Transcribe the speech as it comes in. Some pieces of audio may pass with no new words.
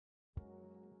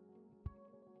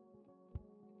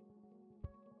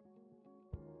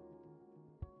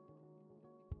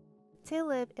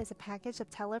TLib is a package of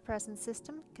telepresence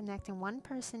system connecting one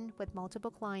person with multiple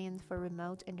clients for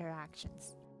remote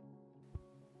interactions.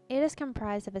 It is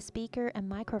comprised of a speaker and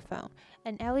microphone,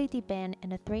 an LED band,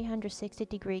 and a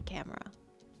 360-degree camera.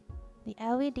 The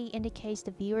LED indicates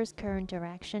the viewer's current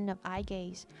direction of eye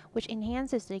gaze, which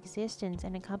enhances the existence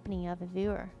and accompanying of a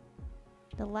viewer.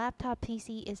 The laptop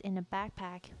PC is in a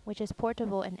backpack, which is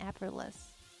portable and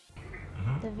effortless.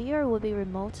 The viewer will be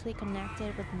remotely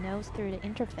connected with notes through the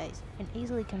interface and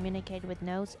easily communicate with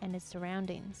notes and its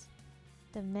surroundings.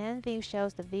 The main view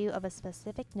shows the view of a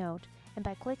specific note, and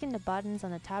by clicking the buttons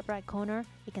on the top right corner,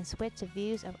 it can switch to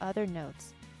views of other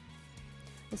notes.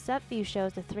 The sub-view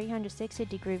shows the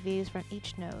 360-degree views from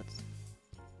each note.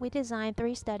 We designed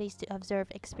 3 studies to observe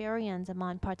experience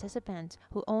among participants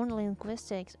who own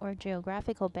linguistics or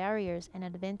geographical barriers and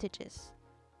advantages.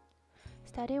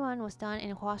 Study 1 was done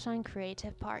in Huashan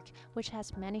Creative Park, which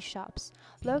has many shops.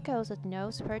 Locals with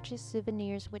notes purchase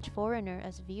souvenirs which foreigner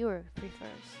as viewer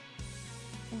prefers.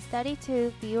 In Study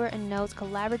 2, viewer and notes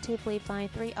collaboratively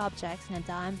find 3 objects in a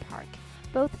dime park.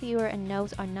 Both viewer and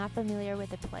notes are not familiar with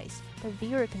the place, but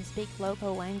viewer can speak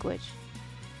local language.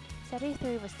 Study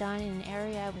 3 was done in an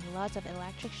area with lots of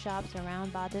electric shops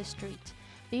around Bada Street.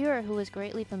 Viewer who was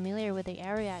greatly familiar with the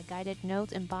area guided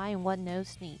notes in buying what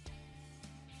notes need.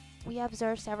 We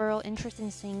observed several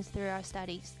interesting things through our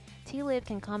studies. TLib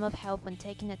can come of help when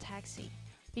taking a taxi.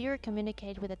 Viewer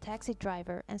communicate with a taxi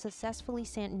driver and successfully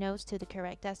send notes to the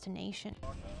correct destination.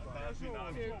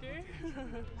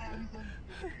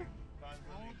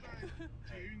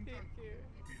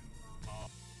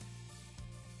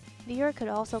 Viewer could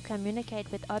also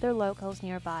communicate with other locals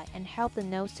nearby and help the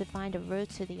notes to find the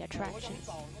route to the attractions.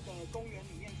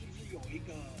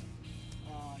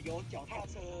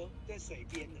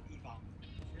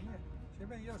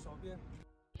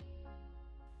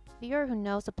 Viewer who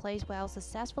knows the place well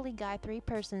successfully guide 3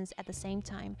 persons at the same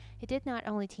time. He did not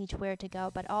only teach where to go,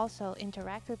 but also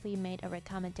interactively made a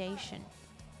recommendation.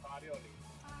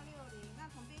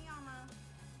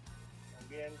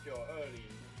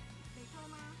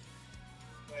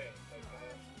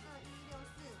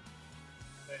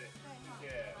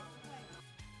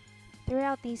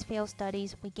 Throughout these field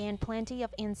studies, we gained plenty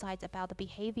of insights about the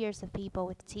behaviors of people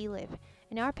with TLib.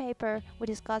 In our paper, we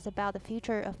discussed about the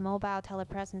future of mobile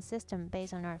telepresence system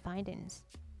based on our findings.